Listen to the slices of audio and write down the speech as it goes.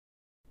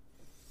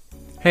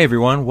Hey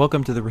everyone,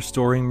 welcome to the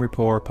Restoring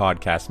Rapport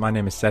podcast. My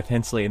name is Seth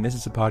Hensley, and this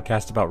is a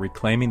podcast about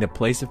reclaiming the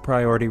place of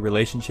priority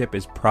relationship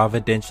is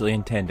providentially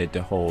intended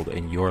to hold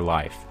in your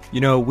life. You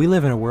know, we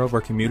live in a world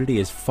where community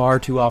is far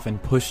too often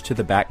pushed to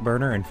the back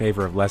burner in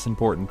favor of less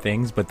important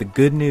things, but the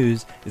good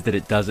news is that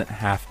it doesn't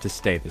have to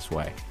stay this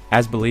way.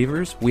 As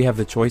believers, we have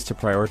the choice to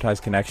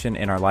prioritize connection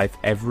in our life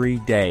every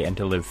day and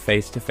to live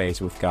face to face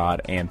with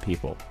God and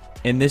people.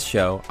 In this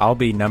show, I'll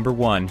be number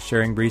 1,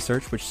 sharing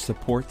research which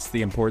supports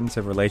the importance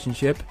of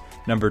relationship,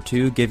 number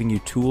 2, giving you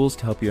tools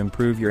to help you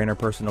improve your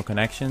interpersonal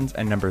connections,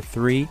 and number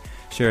 3,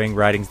 sharing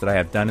writings that I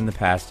have done in the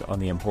past on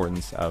the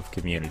importance of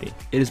community.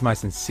 It is my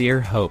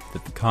sincere hope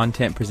that the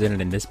content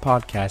presented in this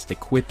podcast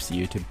equips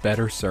you to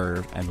better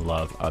serve and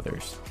love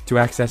others. To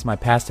access my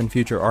past and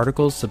future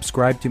articles,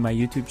 subscribe to my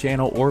YouTube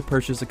channel, or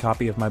purchase a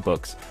copy of my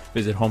books.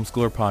 Visit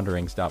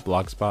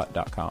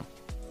homeschoolerponderings.blogspot.com.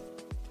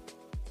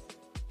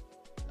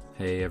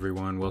 Hey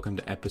everyone, welcome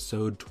to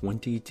episode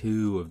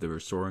 22 of the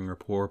Restoring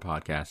Rapport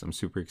podcast. I'm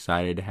super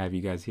excited to have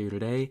you guys here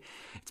today.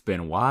 It's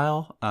been a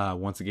while.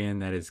 Once again,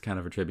 that is kind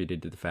of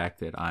attributed to the fact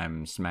that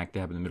I'm smack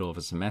dab in the middle of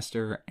a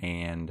semester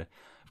and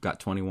I've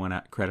got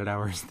 21 credit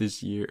hours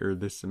this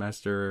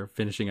semester,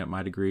 finishing up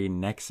my degree.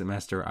 Next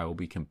semester, I will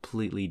be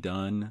completely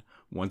done.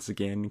 Once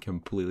again,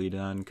 completely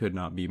done. Could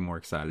not be more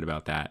excited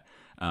about that.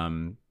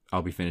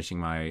 I'll be finishing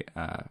my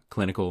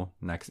clinical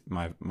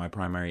my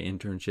primary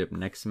internship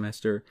next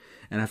semester,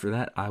 and after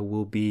that I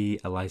will be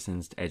a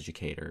licensed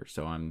educator.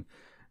 So I'm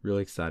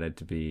really excited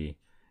to be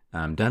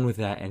done with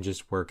that and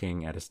just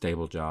working at a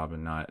stable job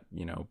and not,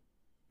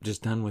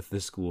 just done with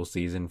the school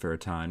season for a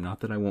time.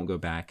 Not that I won't go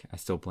back. I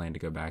still plan to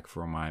go back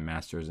for my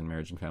master's in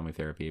marriage and family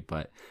therapy,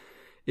 but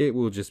it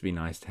will just be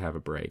nice to have a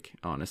break,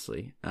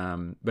 honestly.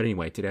 But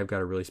anyway, today I've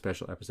got a really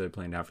special episode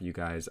planned out for you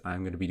guys.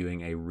 I'm going to be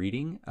doing a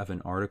reading of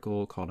an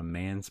article called A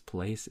Man's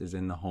Place is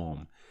in the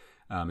Home.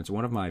 It's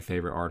one of my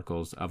favorite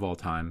articles of all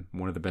time.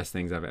 One of the best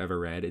things I've ever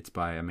read. It's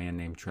by a man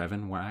named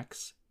Trevin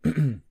Wax.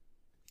 And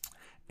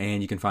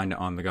you can find it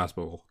on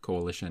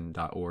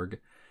thegospelcoalition.org.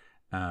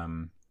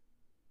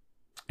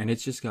 And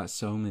it's just got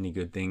so many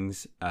good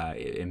things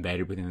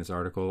embedded within this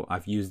article.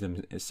 I've used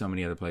them in so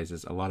many other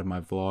places. A lot of my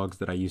vlogs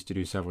that I used to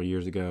do several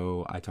years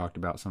ago, I talked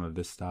about some of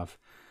this stuff.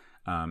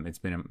 It's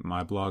been in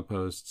my blog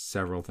posts.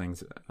 Several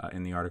things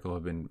in the article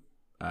have been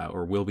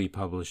or will be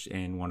published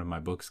in one of my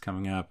books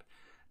coming up.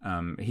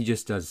 He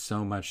just does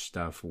so much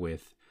stuff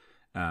with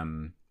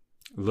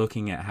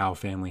looking at how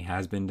family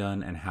has been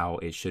done and how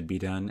it should be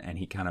done. And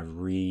he kind of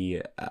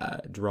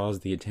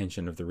draws the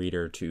attention of the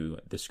reader to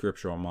the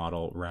scriptural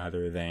model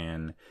rather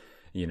than,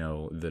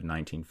 the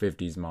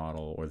 1950s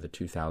model or the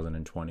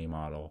 2020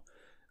 model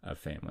of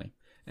family.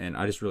 And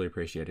I just really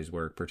appreciate his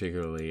work,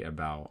 particularly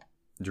about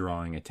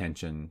drawing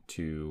attention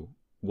to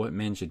what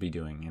men should be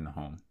doing in the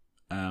home.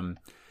 And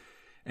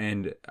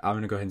I'm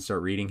going to go ahead and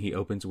start reading. He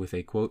opens with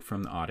a quote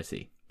from the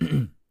Odyssey.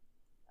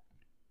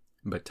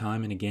 But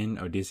time and again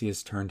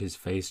Odysseus turned his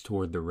face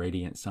toward the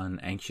radiant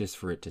sun, anxious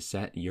for it to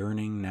set,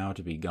 yearning now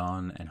to be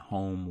gone and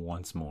home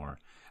once more,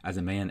 as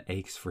a man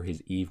aches for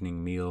his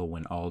evening meal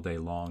when all day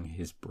long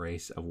his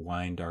brace of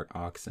wine-dark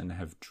oxen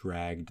have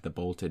dragged the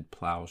bolted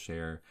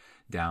plowshare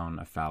down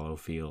a fallow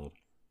field.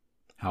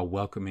 How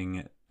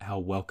welcome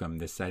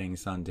the setting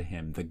sun to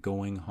him, the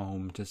going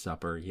home to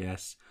supper,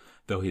 yes,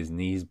 though his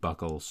knees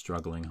buckle,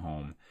 struggling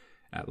home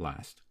at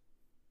last.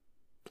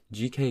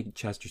 G.K.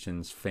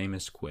 Chesterton's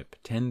famous quip,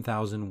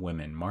 10,000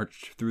 women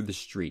marched through the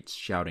streets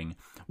shouting,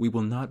 "We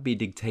will not be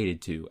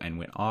dictated to," and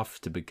went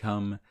off to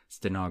become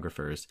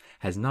stenographers,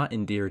 has not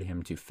endeared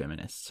him to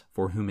feminists,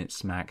 for whom it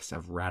smacks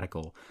of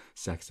radical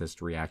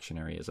sexist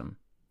reactionaryism.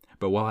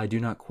 But while I do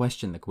not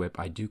question the quip,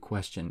 I do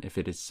question if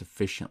it is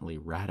sufficiently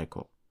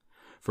radical.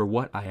 For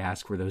what, I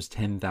ask, were those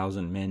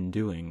 10,000 men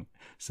doing,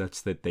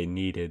 such that they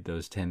needed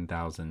those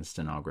 10,000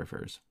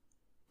 stenographers?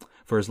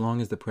 For as long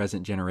as the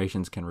present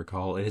generations can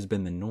recall, it has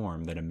been the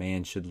norm that a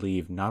man should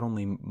leave not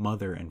only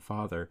mother and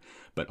father,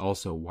 but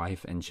also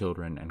wife and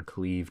children, and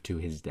cleave to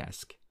his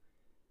desk.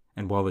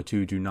 And while the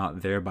two do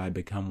not thereby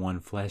become one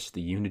flesh, the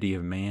unity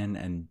of man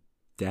and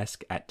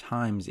desk at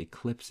times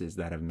eclipses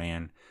that of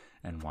man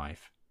and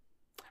wife.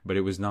 But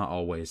it was not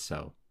always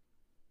so.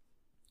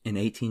 In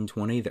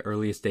 1820, the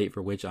earliest date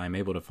for which I am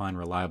able to find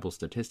reliable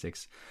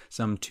statistics,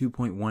 some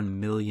 2.1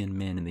 million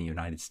men in the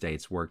United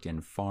States worked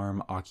in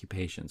farm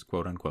occupations,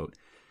 quote unquote,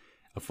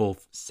 a full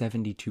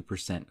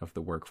 72% of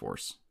the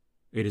workforce.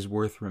 It is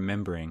worth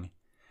remembering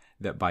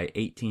that by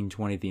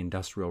 1820 the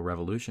Industrial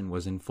Revolution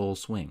was in full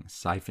swing,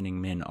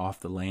 siphoning men off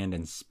the land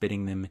and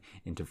spitting them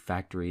into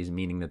factories,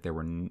 meaning that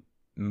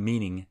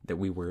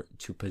we were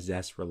to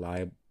possess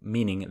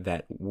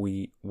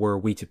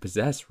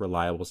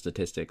reliable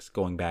statistics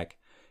going back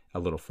a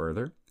little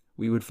further,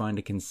 we would find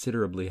a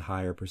considerably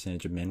higher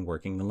percentage of men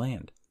working the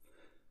land.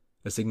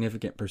 A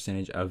significant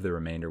percentage of the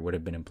remainder would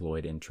have been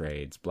employed in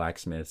trades: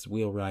 blacksmiths,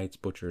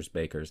 wheelwrights, butchers,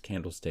 bakers,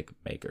 candlestick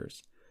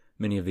makers.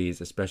 Many of these,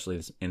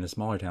 especially in the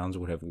smaller towns,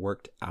 would have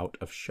worked out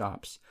of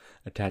shops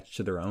attached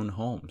to their own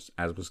homes,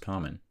 as was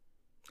common.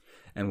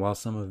 And while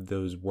some of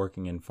those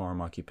working in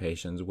farm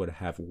occupations would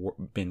have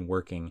been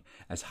working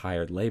as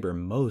hired labor,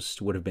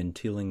 most would have been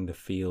tilling the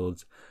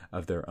fields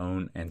of their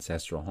own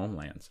ancestral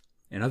homelands.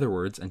 In other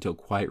words, until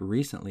quite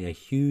recently, a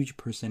huge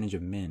percentage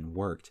of men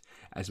worked,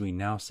 as we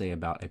now say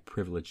about a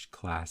privileged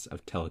class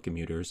of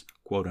telecommuters,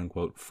 quote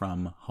unquote,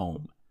 from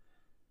home.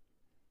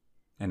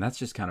 And that's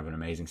just kind of an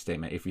amazing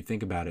statement. If you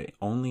think about it,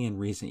 only in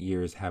recent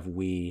years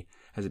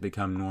has it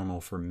become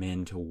normal for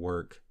men to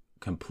work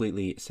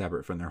completely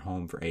separate from their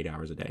home for 8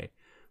 hours a day.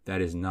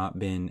 That has not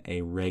been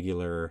a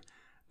regular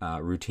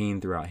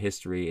routine throughout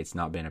history. It's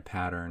not been a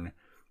pattern.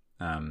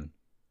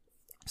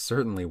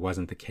 Certainly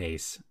wasn't the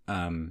case,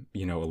 a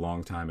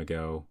long time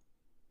ago.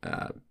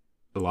 A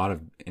lot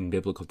of in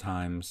biblical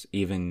times,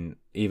 even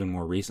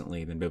more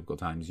recently than biblical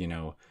times,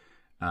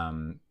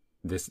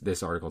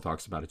 this article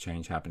talks about a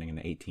change happening in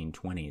the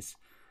 1820s,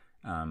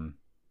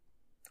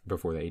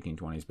 before the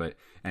 1820s,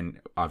 and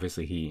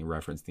obviously he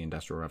referenced the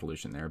Industrial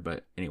Revolution there.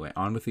 But anyway,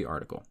 on with the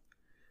article.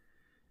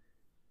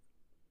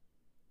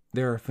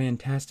 There are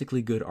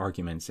fantastically good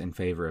arguments in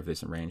favor of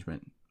this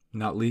arrangement.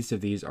 Not least of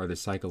these are the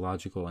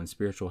psychological and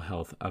spiritual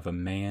health of a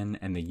man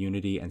and the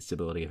unity and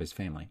stability of his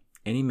family.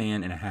 Any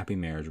man in a happy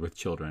marriage with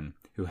children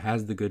who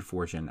has the good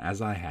fortune,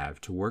 as I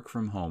have, to work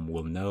from home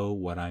will know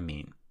what I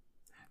mean.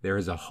 There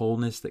is a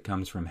wholeness that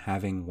comes from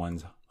having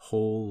one's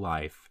whole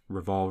life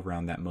revolve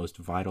around that most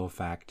vital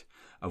fact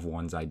of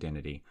one's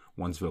identity,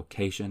 one's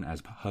vocation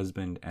as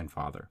husband and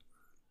father.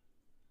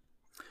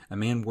 A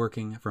man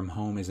working from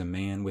home is a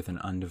man with an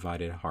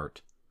undivided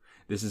heart.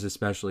 This is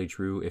especially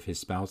true if his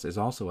spouse is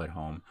also at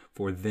home,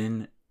 for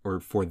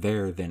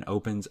there then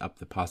opens up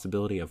the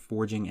possibility of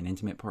forging an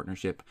intimate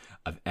partnership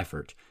of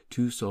effort,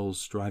 two souls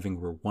striving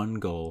for one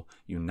goal,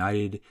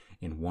 united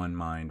in one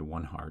mind,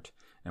 one heart,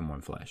 and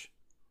one flesh.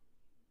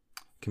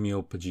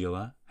 Camille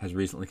Paglia has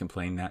recently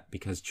complained that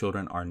because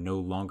children are no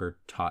longer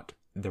taught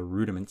the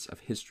rudiments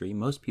of history,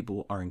 most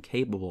people are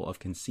incapable of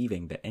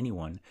conceiving that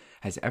anyone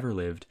has ever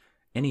lived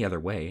any other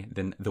way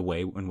than the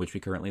way in which we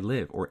currently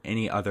live, or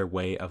any other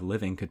way of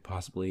living could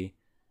possibly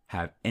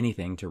have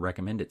anything to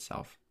recommend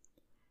itself.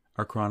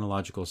 Our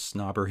chronological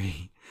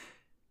snobbery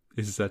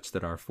is such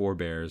that our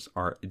forebears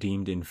are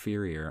deemed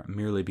inferior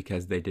merely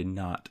because they did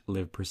not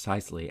live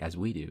precisely as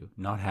we do,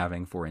 not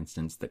having, for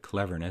instance, the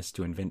cleverness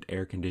to invent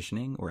air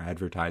conditioning or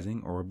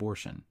advertising or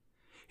abortion.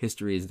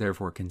 History is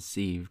therefore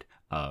conceived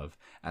of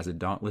as a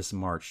dauntless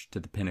march to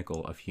the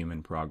pinnacle of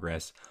human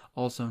progress,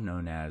 also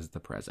known as the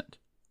present.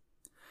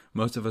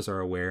 Most of us are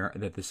aware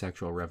that the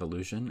sexual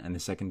revolution and the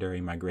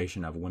secondary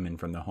migration of women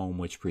from the home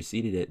which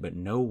preceded it, but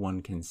no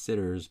one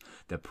considers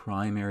the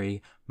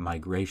primary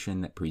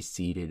migration that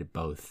preceded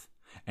both,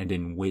 and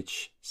in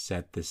which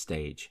set the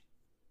stage.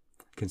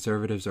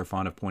 Conservatives are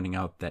fond of pointing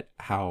out that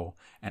how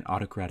an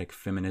autocratic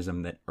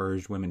feminism that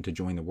urged women to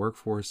join the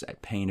workforce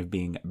at pain of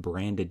being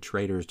branded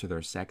traitors to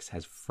their sex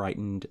has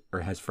fragmented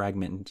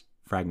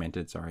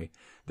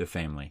the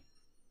family.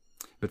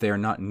 But they are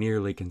not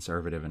nearly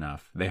conservative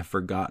enough. They have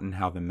forgotten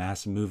how the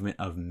mass movement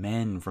of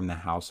men from the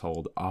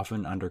household,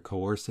 often under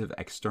coercive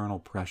external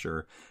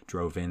pressure,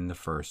 drove in the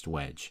first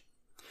wedge.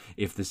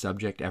 If the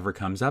subject ever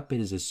comes up, it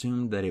is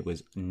assumed that it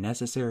was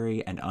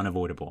necessary and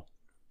unavoidable.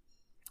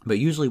 But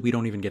usually we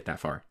don't even get that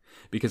far,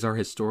 because our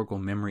historical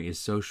memory is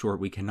so short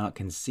we cannot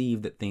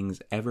conceive that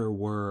things ever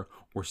were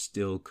or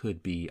still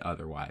could be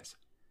otherwise.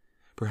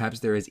 Perhaps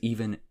there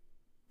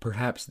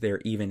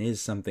even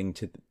is something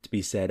to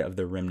be said of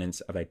the remnants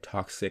of a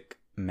toxic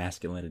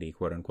masculinity,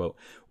 quote unquote,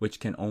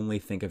 which can only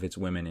think of its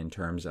women in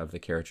terms of the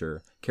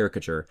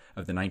caricature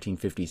of the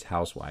 1950s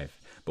housewife,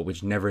 but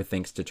which never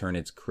thinks to turn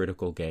its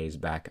critical gaze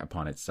back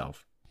upon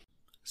itself.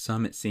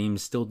 Some, it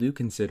seems, still do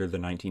consider the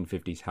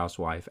 1950s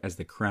housewife as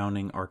the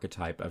crowning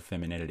archetype of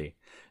femininity.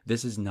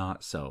 This is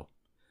not so.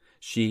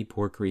 She,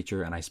 poor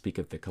creature, and I speak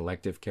of the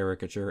collective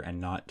caricature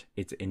and not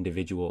its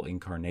individual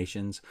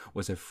incarnations,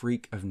 was a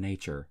freak of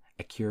nature,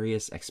 a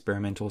curious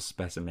experimental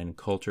specimen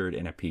cultured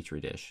in a petri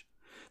dish.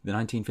 The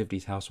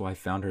 1950s housewife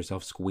found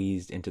herself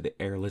squeezed into the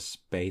airless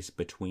space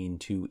between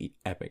two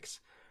epochs,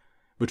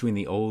 between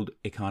the old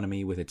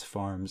economy with its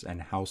farms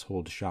and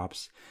household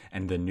shops,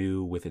 and the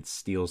new with its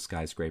steel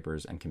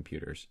skyscrapers and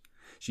computers.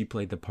 She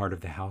played the part of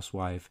the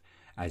housewife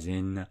as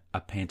in a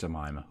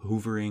pantomime,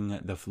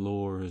 hoovering the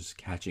floors,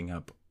 catching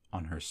up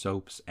on her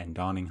soaps, and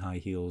donning high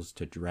heels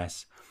and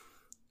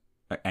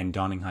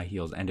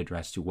a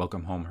dress to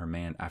welcome home her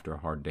man after a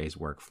hard day's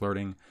work,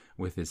 flirting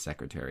with his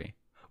secretary.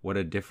 What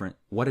a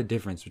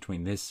difference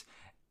between this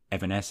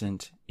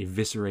evanescent,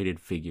 eviscerated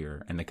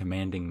figure and the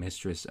commanding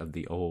mistress of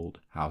the old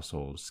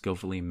household,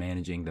 skillfully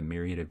managing the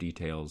myriad of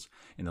details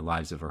in the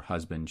lives of her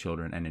husband,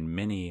 children, and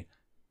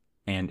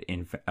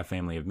in a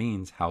family of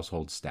means,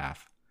 household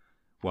staff,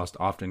 whilst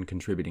often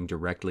contributing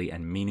directly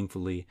and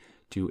meaningfully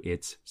to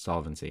its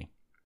solvency.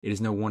 It is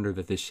no wonder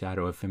that this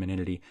shadow of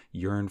femininity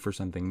yearned for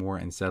something more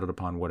and settled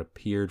upon what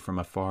appeared from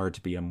afar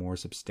to be a more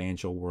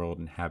substantial world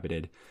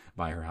inhabited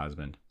by her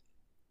husband.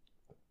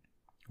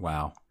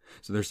 Wow.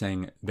 So they're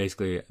saying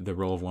basically the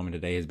role of woman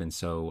today has been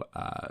so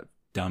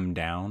dumbed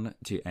down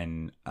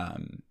and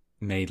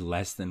made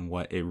less than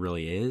what it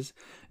really is,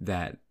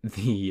 that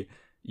the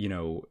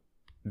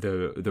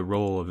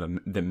role of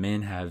the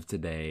men have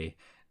today,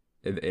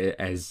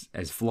 as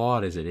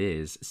flawed as it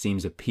is,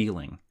 seems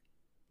appealing,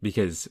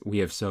 because we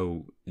have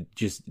so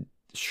just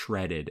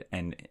shredded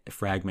and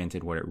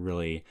fragmented what it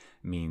really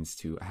means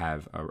to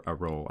have a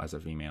role as a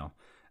female.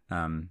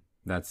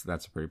 That's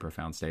a pretty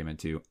profound statement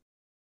too.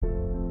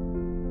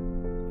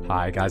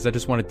 Hi guys, I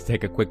just wanted to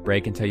take a quick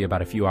break and tell you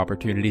about a few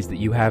opportunities that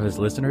you have as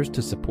listeners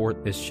to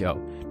support this show.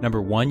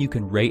 Number one, you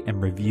can rate and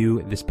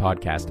review this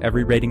podcast.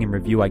 Every rating and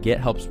review I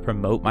get helps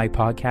promote my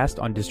podcast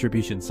on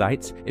distribution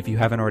sites. If you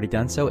haven't already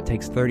done so, it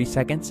takes 30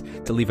 seconds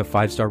to leave a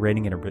 5-star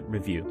rating and a written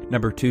review.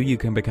 Number two, you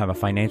can become a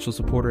financial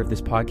supporter of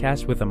this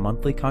podcast with a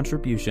monthly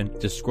contribution.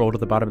 Just scroll to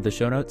the bottom of the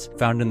show notes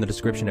found in the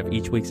description of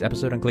each week's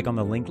episode and click on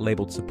the link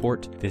labeled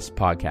support this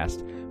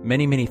podcast.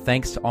 Many, many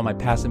thanks to all my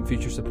past and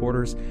future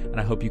supporters, and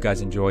I hope you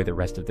guys enjoy the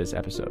rest of this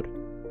episode.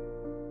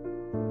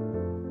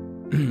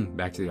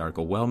 Back to the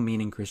article.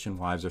 Well-meaning Christian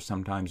wives are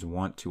sometimes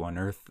want to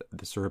unearth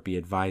the syrupy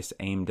advice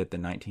aimed at the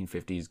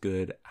 1950s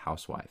good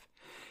housewife.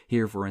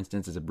 Here, for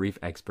instance, is a brief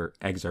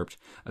excerpt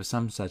of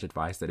some such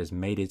advice that has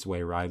made its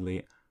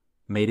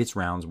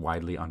rounds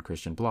widely on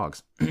Christian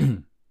blogs.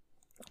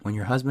 When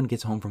your husband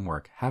gets home from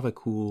work, have a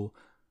cool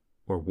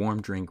or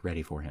warm drink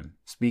ready for him.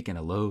 Speak in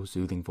a low,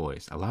 soothing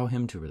voice. Allow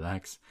him to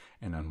relax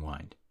and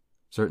unwind.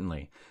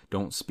 Certainly,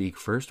 don't speak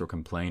first or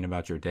complain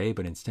about your day,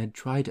 but instead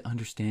try to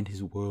understand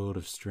his world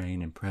of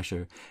strain and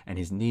pressure and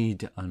his need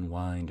to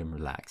unwind and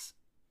relax.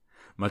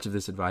 Much of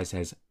this advice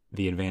has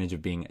the advantage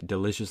of being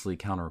deliciously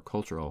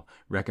countercultural,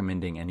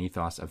 recommending an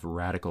ethos of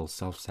radical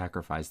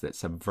self-sacrifice that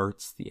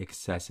subverts the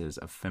excesses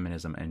of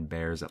feminism and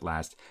bears at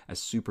last a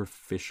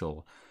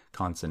superficial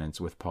consonance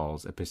with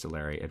Paul's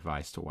epistolary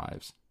advice to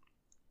wives.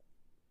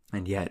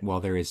 And yet, while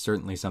there is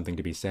certainly something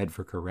to be said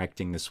for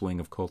correcting the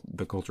swing of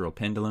the cultural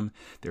pendulum,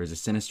 there is a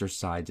sinister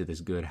side to this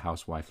good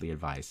housewifely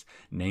advice.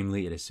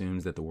 Namely, it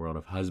assumes that the world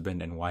of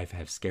husband and wife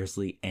have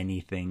scarcely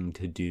anything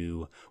to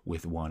do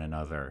with one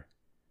another.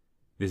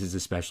 This is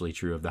especially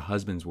true of the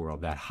husband's world,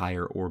 that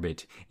higher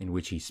orbit in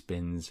which he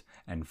spins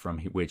and from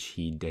which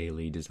he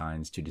daily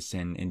designs to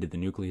descend into the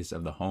nucleus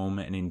of the home,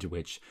 and into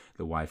which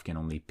the wife can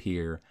only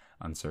peer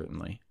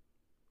uncertainly.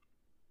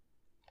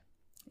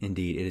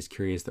 Indeed, it is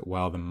curious that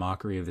while the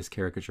mockery of this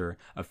caricature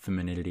of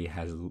femininity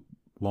has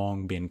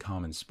long been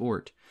common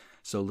sport,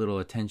 so little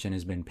attention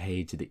has been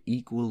paid to the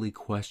equally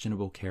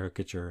questionable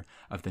caricature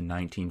of the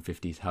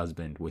 1950s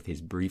husband with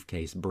his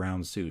briefcase,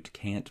 brown suit,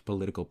 cant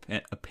political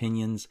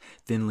opinions,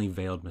 thinly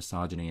veiled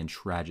misogyny, and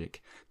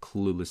tragic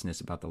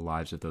cluelessness about the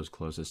lives of those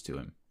closest to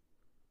him.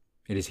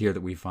 It is here that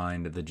we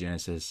find the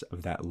genesis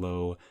of that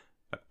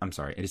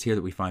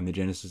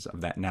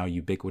now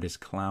ubiquitous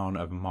clown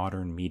of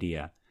modern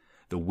media,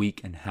 the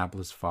weak and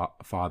hapless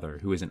father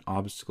who is an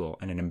obstacle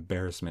and an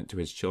embarrassment to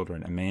his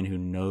children, a man who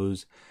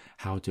knows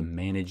how to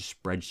manage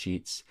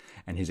spreadsheets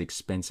and his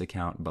expense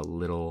account, but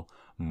little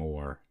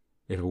more.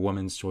 If a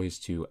woman's choice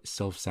to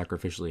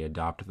self-sacrificially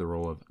adopt the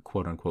role of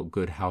quote-unquote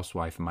good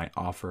housewife might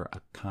offer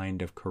a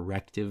kind of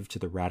corrective to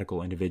the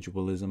radical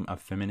individualism of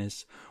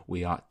feminists,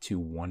 we ought to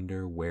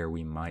wonder where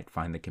we might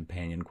find the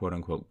companion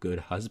quote-unquote good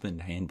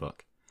husband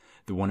handbook.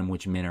 The one in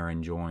which men are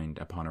enjoined,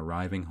 upon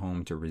arriving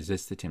home, to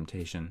resist the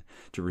temptation,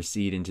 to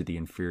recede into the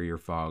inferior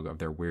fog of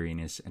their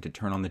weariness, and to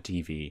turn on the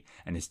TV,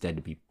 and instead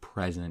to be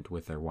present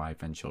with their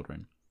wife and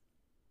children.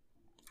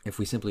 If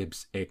we simply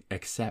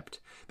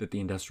accept that the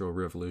Industrial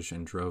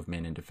Revolution drove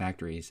men into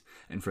factories,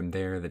 and from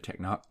there the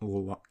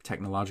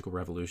technological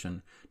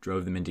revolution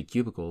drove them into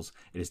cubicles,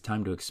 it is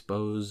time to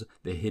expose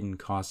the hidden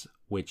cost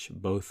upon which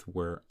both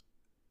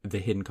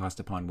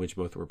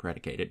were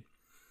predicated.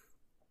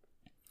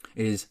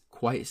 It is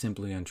quite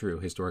simply untrue,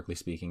 historically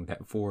speaking,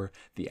 that for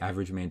the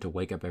average man to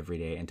wake up every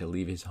day and to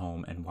leave his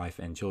home and wife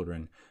and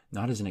children,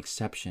 not as an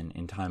exception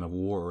in time of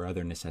war or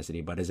other necessity,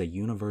 but as a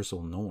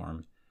universal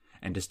norm,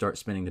 and to start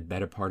spending the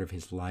better part of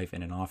his life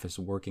in an office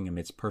working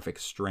amidst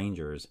perfect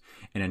strangers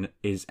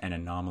is an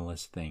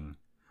anomalous thing.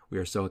 We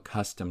are so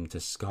accustomed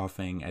to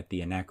scoffing at the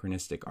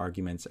anachronistic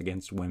arguments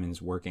against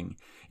women's working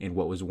in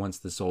what was once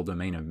the sole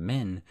domain of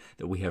men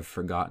that we have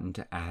forgotten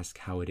to ask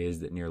how it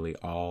is that nearly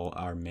all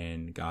our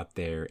men got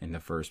there in the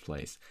first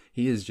place.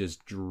 He is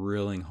just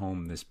drilling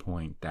home this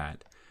point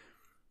that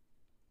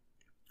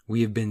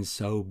we have been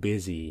so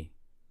busy,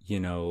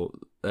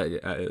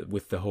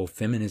 with the whole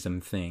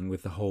feminism thing,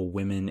 with the whole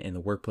women in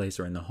the workplace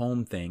or in the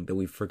home thing, that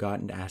we've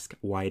forgotten to ask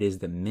why it is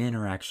that men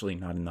are actually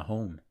not in the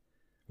home.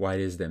 Why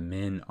it is that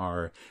men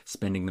are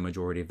spending the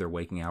majority of their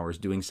waking hours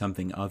doing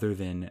something other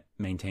than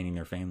maintaining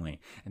their family.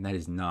 And that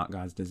is not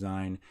God's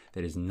design.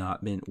 That has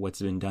not been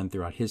what's been done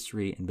throughout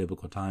history in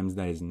biblical times.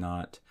 That is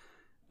not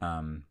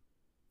the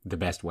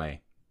best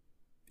way.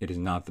 It is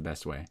not the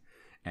best way.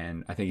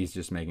 And I think he's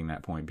just making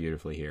that point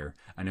beautifully here.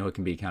 I know it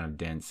can be kind of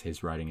dense.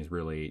 His writing is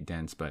really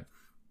dense, but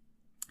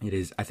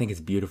I think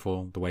it's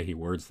beautiful the way he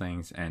words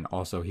things, and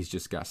also he's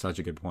just got such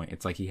a good point.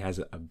 It's like he has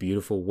a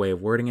beautiful way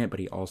of wording it, but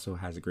he also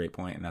has a great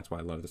point, and that's why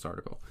I love this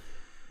article.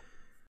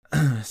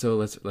 So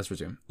let's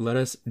resume. Let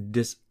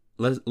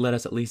let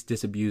us at least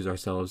disabuse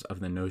ourselves of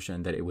the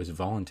notion that it was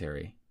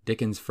voluntary.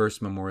 Dickens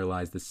first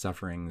memorialized the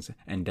sufferings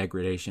and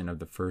degradation of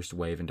the first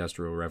wave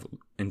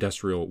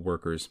industrial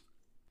workers.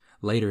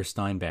 Later,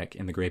 Steinbeck,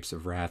 in The Grapes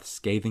of Wrath,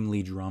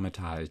 scathingly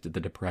dramatized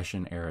the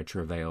Depression-era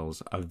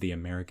travails of the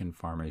American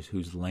farmers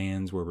whose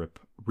lands were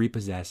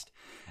repossessed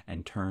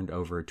and turned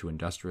over to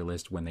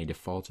industrialists when they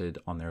defaulted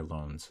on their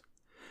loans.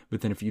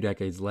 Within a few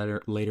decades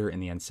later, in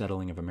The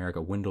Unsettling of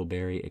America, Wendell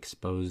Berry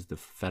exposed the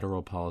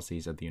federal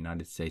policies of the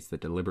United States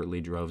that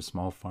deliberately drove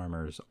small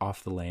farmers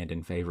off the land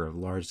in favor of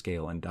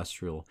large-scale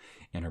industrial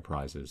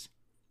enterprises.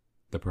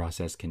 The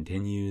process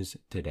continues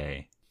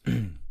today.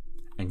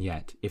 And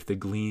yet, if the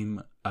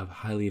gleam of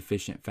highly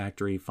efficient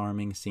factory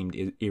farming seemed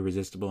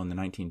irresistible in the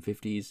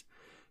 1950s,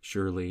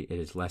 surely it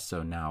is less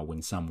so now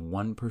when some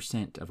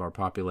 1% of our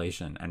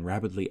population, and a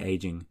rapidly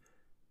aging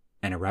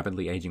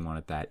one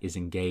at that, is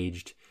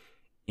engaged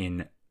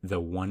in the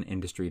one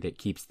industry that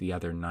keeps the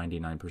other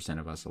 99%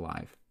 of us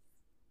alive.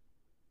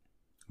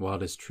 While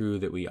it is true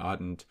that we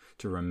oughtn't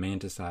to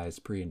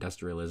romanticize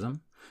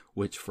pre-industrialism,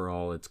 which for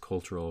all its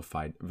cultural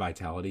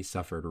vitality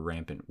suffered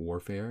rampant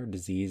warfare,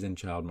 disease, and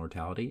child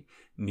mortality,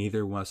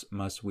 neither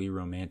must we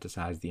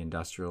romanticize the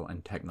industrial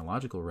and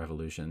technological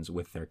revolutions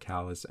with their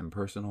callous,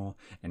 impersonal,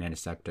 and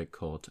antiseptic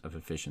cult of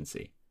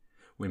efficiency.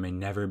 We may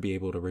never be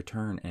able to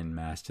return en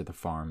masse to the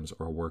farms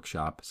or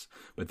workshops,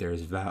 but there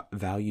is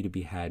value to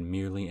be had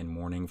merely in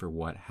mourning for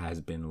what has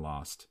been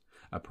lost.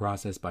 A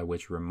process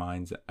which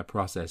reminds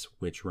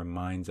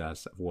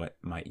us of what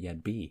might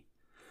yet be.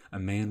 A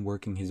man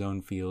working his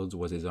own fields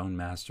was his own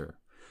master,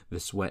 the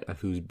sweat of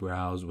whose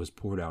brows was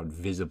poured out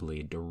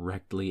visibly,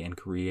 directly, and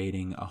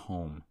creating a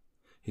home.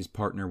 His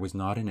partner was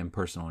not an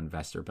impersonal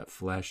investor, but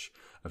flesh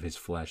of his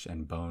flesh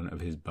and bone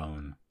of his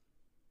bone.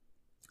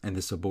 And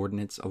the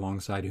subordinates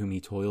alongside whom he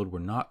toiled were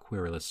not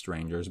querulous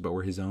strangers, but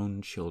were his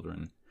own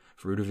children,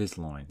 fruit of his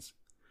loins.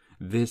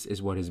 This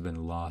is what has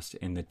been lost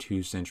in the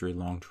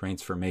 2-century-long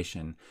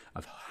transformation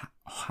of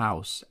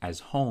house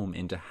as home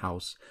into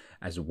house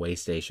as way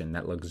station,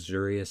 that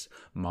luxurious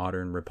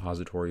modern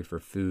repository for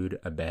food,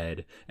 a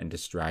bed, and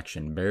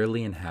distraction,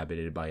 barely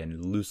inhabited by a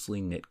loosely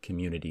knit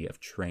community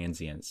of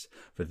transients,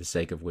 for the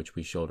sake of which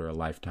we shoulder a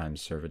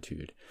lifetime's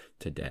servitude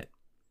to debt.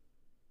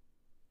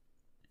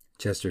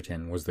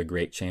 Chesterton was the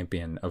great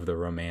champion of the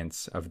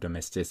romance of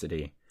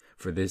domesticity.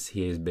 For this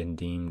he has been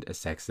deemed a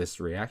sexist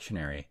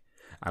reactionary.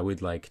 I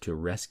would like to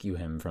rescue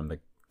him from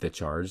the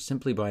charge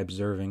simply by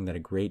observing that a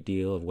great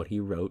deal of what he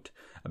wrote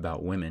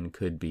about women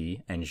could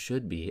be and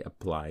should be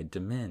applied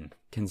to men.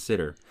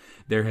 Consider,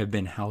 there have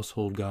been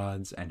household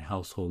gods and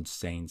household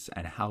saints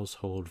and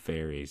household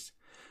fairies.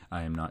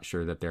 I am not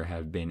sure that there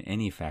have been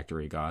any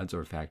factory gods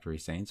or factory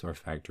saints or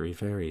factory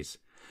fairies.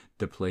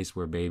 The place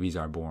where babies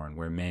are born,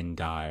 where men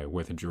die,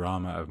 where the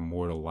drama of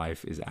mortal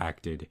life is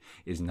acted,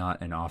 is not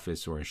an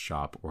office or a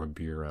shop or a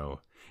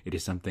bureau. It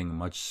is something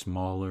much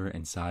smaller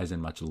in size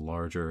and much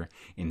larger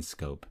in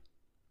scope.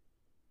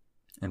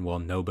 And while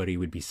nobody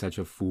would be such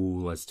a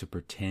fool as to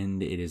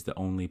pretend it is the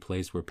only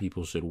place where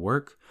people should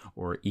work,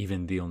 or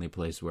even the only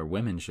place where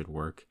women should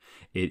work,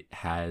 it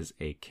has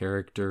a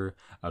character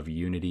of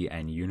unity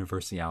and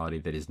universality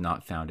that is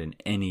not found in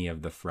any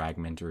of the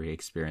fragmentary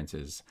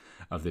experiences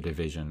of the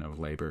division of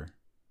labor.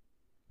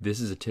 This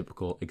is a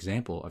typical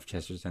example of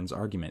Chesterton's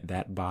argument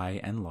that, by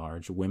and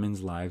large,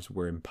 women's lives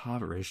were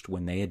impoverished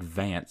when they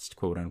advanced,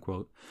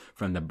 quote-unquote,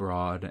 from the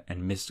broad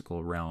and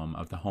mystical realm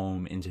of the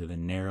home into the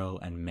narrow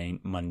and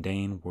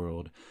mundane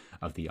world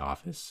of the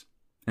office.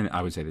 And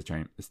I would say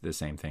the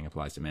same thing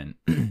applies to men.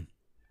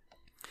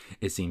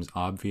 It seems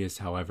obvious,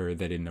 however,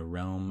 that if the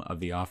realm of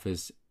the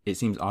office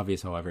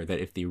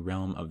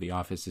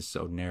is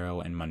so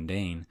narrow and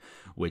mundane,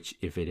 which,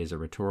 if it is a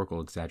rhetorical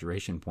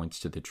exaggeration,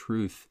 points to the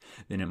truth,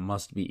 then it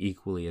must be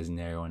equally as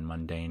narrow and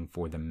mundane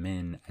for the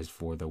men as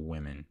for the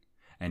women.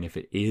 And if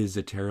it is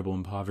a terrible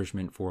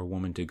impoverishment for a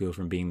woman to go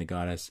from being the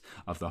goddess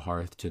of the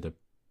hearth to the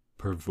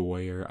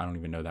purveyor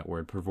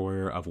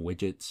of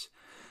widgets,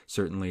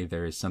 certainly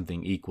there is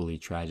something equally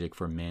tragic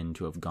for men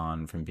to have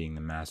gone from being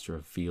the master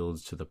of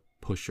fields to the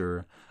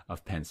pusher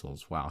of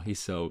pencils. Wow,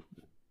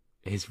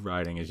 his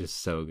writing is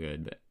just so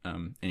good.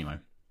 Anyway,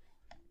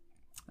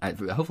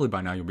 hopefully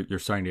by now you're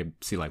starting to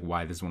see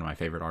why this is one of my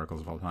favorite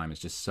articles of all time.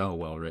 It's just so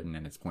well written,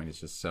 and its point is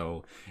just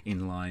so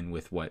in line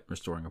with what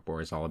Restoring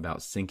Rapport is all about: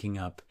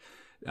 syncing up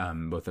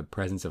both the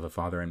presence of a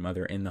father and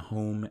mother in the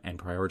home and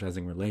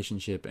prioritizing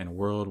relationship in a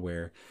world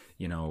where,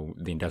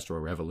 the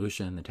Industrial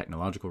Revolution, the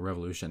technological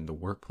revolution, the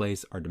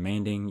workplace are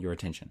demanding your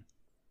attention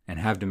and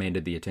have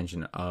demanded the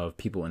attention of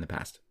people in the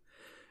past.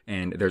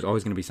 And there's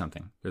always going to be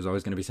something. There's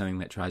always going to be something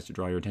that tries to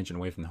draw your attention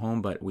away from the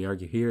home, but we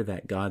argue here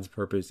that God's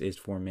purpose is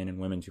for men and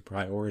women to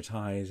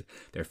prioritize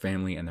their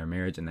family and their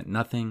marriage, and that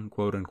nothing,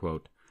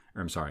 quote-unquote,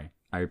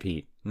 I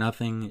repeat,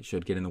 nothing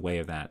should get in the way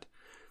of that.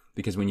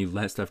 Because when you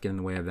let stuff get in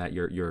the way of that,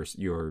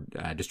 you're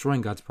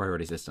destroying God's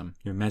priority system.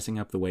 You're messing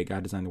up the way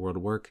God designed the world to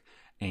work,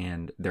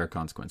 and there are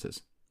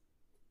consequences.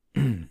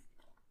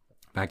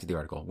 Back to the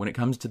article. When it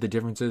comes to the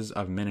differences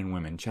of men and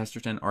women,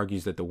 Chesterton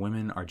argues that the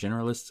women are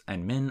generalists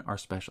and men are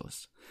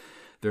specialists.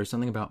 There is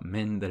something about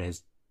men that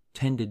has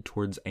tended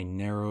towards a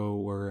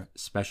narrower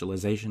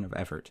specialization of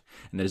effort,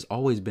 and that has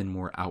always been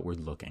more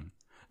outward looking.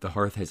 The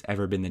hearth has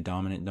ever been the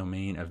dominant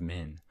domain of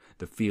men.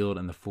 The field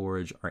and the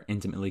forge are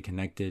intimately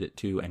connected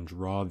to and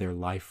draw their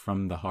life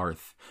from the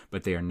hearth,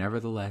 but they are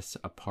nevertheless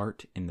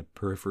apart in the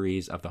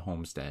peripheries of the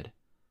homestead.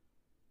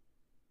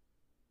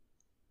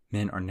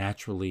 Men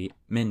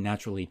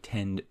naturally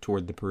tend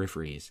toward the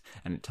peripheries,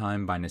 and at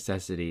times by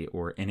necessity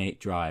or innate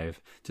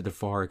drive to the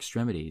far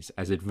extremities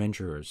as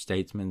adventurers,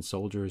 statesmen,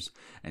 soldiers,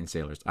 and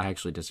sailors. I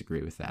actually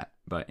disagree with that,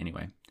 but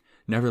anyway.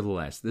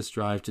 Nevertheless, this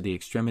drive to the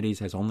extremities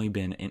has only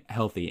been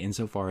healthy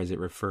insofar as it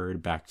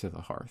referred back to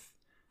the hearth.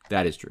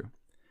 That is true.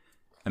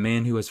 A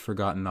man who has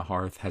forgotten the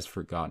hearth has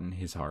forgotten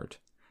his heart.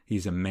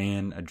 He's a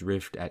man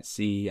adrift at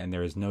sea, and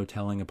there is no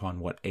telling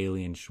upon what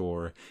alien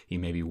shore he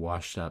may be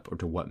washed up, or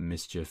to what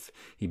mischief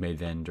he may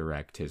then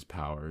direct his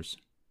powers.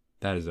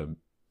 That is a...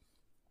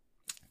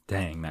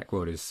 Dang, that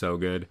quote is so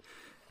good.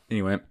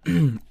 Anyway,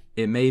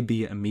 it may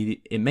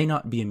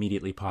not be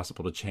immediately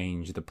possible to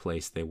change the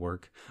place they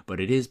work, but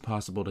it is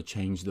possible to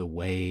change the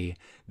way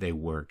they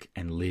work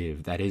and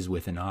live. That is,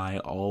 with an eye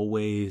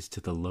always to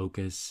the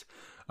locus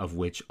of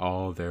which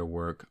all their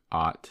work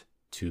ought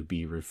to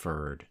be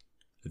referred.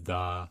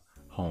 The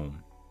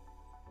home.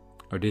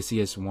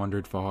 Odysseus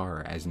wandered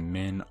far, as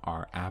men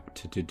are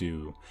apt to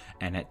do,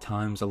 and at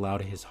times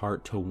allowed his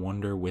heart to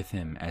wander with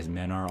him, as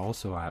men are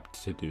also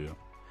apt to do.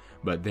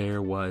 But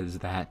there was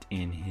that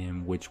in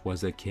him which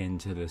was akin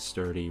to the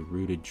sturdy,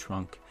 rooted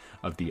trunk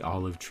of the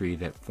olive tree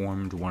that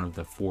formed one of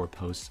the four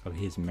posts of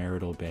his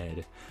marital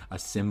bed, a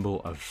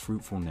symbol of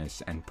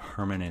fruitfulness and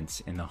permanence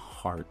in the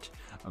heart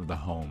of the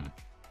home.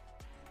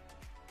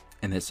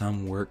 And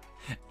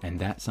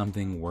that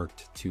something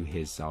worked to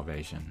his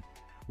salvation,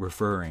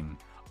 referring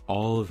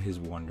all of his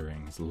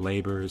wanderings,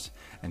 labors,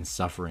 and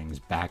sufferings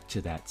back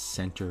to that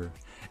center,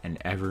 and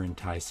ever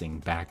enticing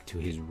back to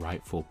his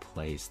rightful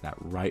place, that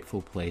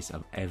rightful place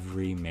of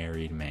every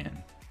married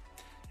man,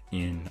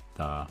 in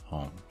the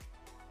home.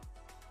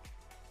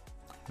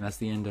 And that's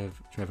the end of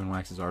Trevin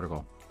Wax's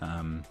article.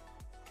 I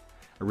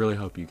really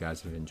hope you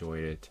guys have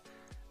enjoyed it.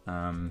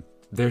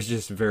 There's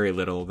just very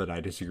little that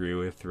I disagree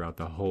with throughout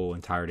the whole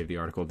entirety of the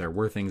article. There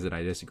were things that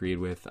I disagreed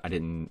with. I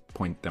didn't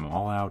point them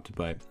all out,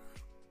 but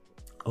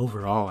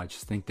overall, I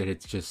just think that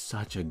it's just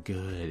such a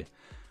good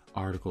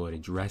article. It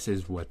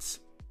addresses what's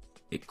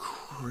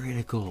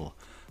critical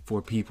for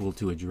people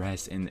to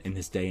address in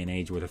this day and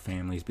age where the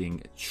family is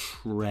being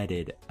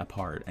shredded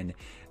apart and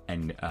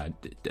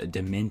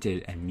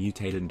demented and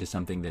mutated into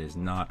something that is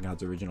not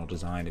God's original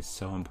design. It's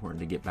so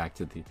important to get back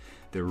to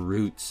the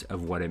roots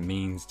of what it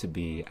means to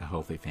be a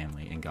healthy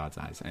family in God's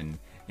eyes and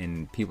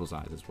in people's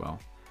eyes as well.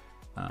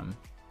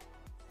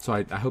 So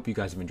I hope you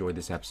guys have enjoyed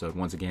this episode.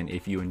 Once again,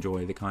 if you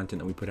enjoy the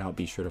content that we put out,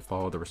 be sure to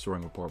follow the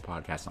Restoring Rapport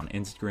podcast on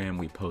Instagram.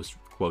 We post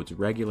quotes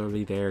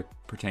regularly there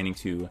pertaining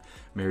to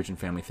marriage and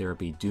family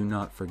therapy. Do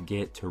not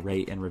forget to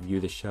rate and review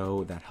the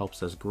show. That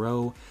helps us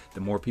grow.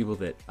 The more people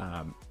that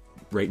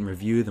rate and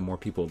review, the more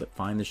people that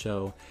find the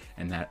show,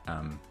 and that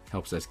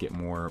helps us get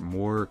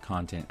more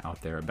content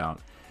out there about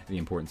the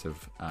importance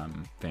of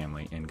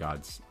family in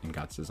God's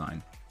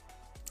design.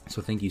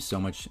 So thank you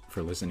so much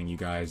for listening, you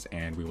guys,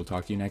 and we will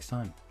talk to you next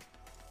time.